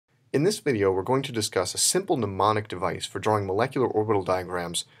In this video, we're going to discuss a simple mnemonic device for drawing molecular orbital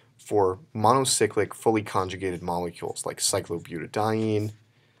diagrams for monocyclic fully conjugated molecules like cyclobutadiene,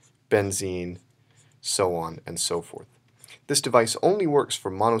 benzene, so on and so forth. This device only works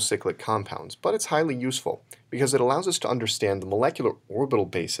for monocyclic compounds, but it's highly useful because it allows us to understand the molecular orbital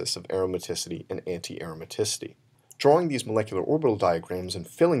basis of aromaticity and anti-aromaticity. Drawing these molecular orbital diagrams and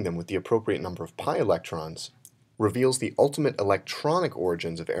filling them with the appropriate number of pi electrons reveals the ultimate electronic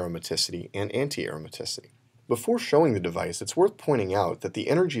origins of aromaticity and anti-aromaticity. Before showing the device, it's worth pointing out that the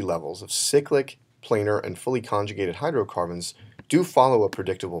energy levels of cyclic, planar, and fully conjugated hydrocarbons do follow a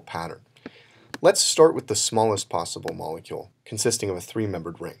predictable pattern. Let's start with the smallest possible molecule, consisting of a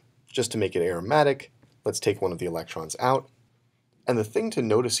three-membered ring. Just to make it aromatic, let's take one of the electrons out. And the thing to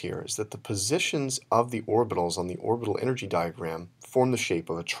notice here is that the positions of the orbitals on the orbital energy diagram form the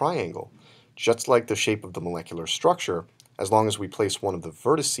shape of a triangle, just like the shape of the molecular structure, as long as we place one of the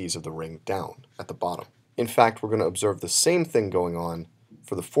vertices of the ring down at the bottom. In fact, we're going to observe the same thing going on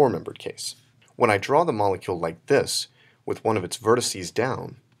for the four-membered case. When I draw the molecule like this, with one of its vertices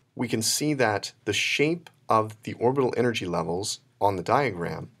down, we can see that the shape of the orbital energy levels on the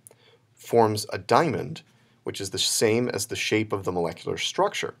diagram forms a diamond, which is the same as the shape of the molecular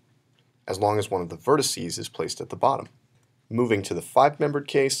structure, as long as one of the vertices is placed at the bottom. Moving to the five-membered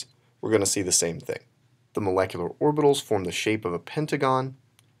case, we're going to see the same thing. The molecular orbitals form the shape of a pentagon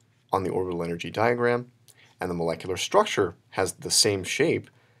on the orbital energy diagram, and the molecular structure has the same shape,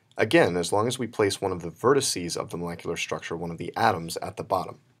 again, as long as we place one of the vertices of the molecular structure, one of the atoms, at the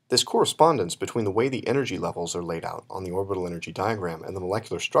bottom. This correspondence between the way the energy levels are laid out on the orbital energy diagram and the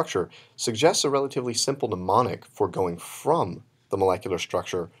molecular structure suggests a relatively simple mnemonic for going from the molecular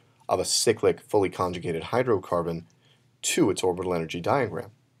structure of a cyclic, fully conjugated hydrocarbon to its orbital energy diagram.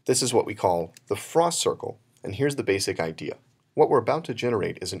 This is what we call the Frost circle, and here's the basic idea. What we're about to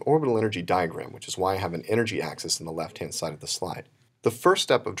generate is an orbital energy diagram, which is why I have an energy axis on the left-hand side of the slide. The first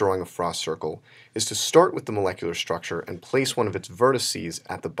step of drawing a Frost circle is to start with the molecular structure and place one of its vertices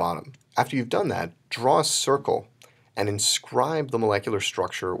at the bottom. After you've done that, draw a circle and inscribe the molecular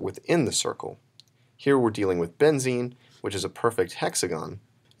structure within the circle. Here we're dealing with benzene, which is a perfect hexagon,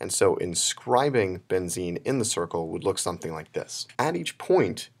 and so inscribing benzene in the circle would look something like this. At each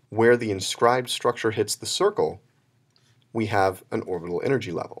point where the inscribed structure hits the circle, we have an orbital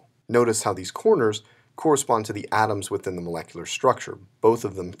energy level. Notice how these corners correspond to the atoms within the molecular structure. Both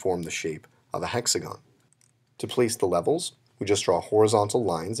of them form the shape of a hexagon. To place the levels, we just draw horizontal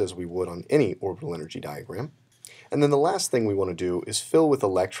lines as we would on any orbital energy diagram. And then the last thing we want to do is fill with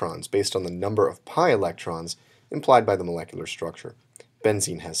electrons based on the number of pi electrons implied by the molecular structure.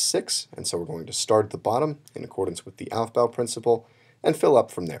 Benzene has 6, and so we're going to start at the bottom in accordance with the Aufbau principle and fill up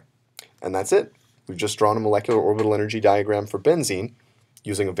from there. And that's it. We've just drawn a molecular orbital energy diagram for benzene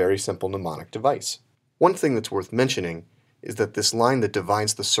using a very simple mnemonic device. One thing that's worth mentioning is that this line that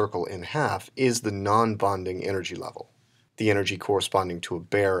divides the circle in half is the non-bonding energy level, the energy corresponding to a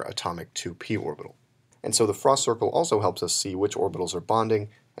bare atomic 2p orbital. And so the Frost circle also helps us see which orbitals are bonding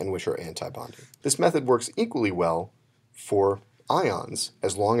and which are anti-bonding. This method works equally well for ions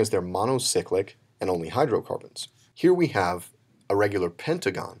as long as they're monocyclic and only hydrocarbons. Here we have a regular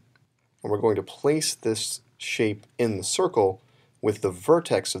pentagon, and we're going to place this shape in the circle with the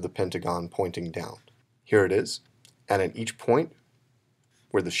vertex of the pentagon pointing down. Here it is, and at each point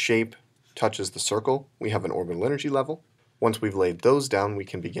where the shape touches the circle, we have an orbital energy level. Once we've laid those down, we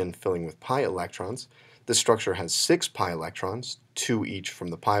can begin filling with pi electrons. This structure has 6 pi electrons, 2 each from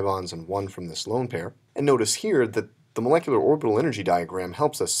the pi bonds and 1 from this lone pair. And notice here that the molecular orbital energy diagram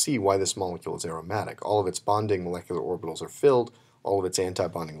helps us see why this molecule is aromatic. All of its bonding molecular orbitals are filled, all of its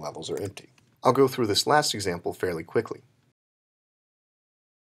anti-bonding levels are empty. I'll go through this last example fairly quickly.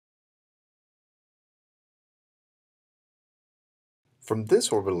 From this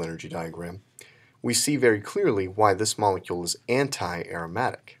orbital energy diagram, we see very clearly why this molecule is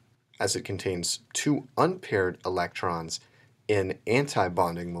anti-aromatic, as it contains 2 unpaired electrons in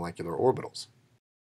anti-bonding molecular orbitals.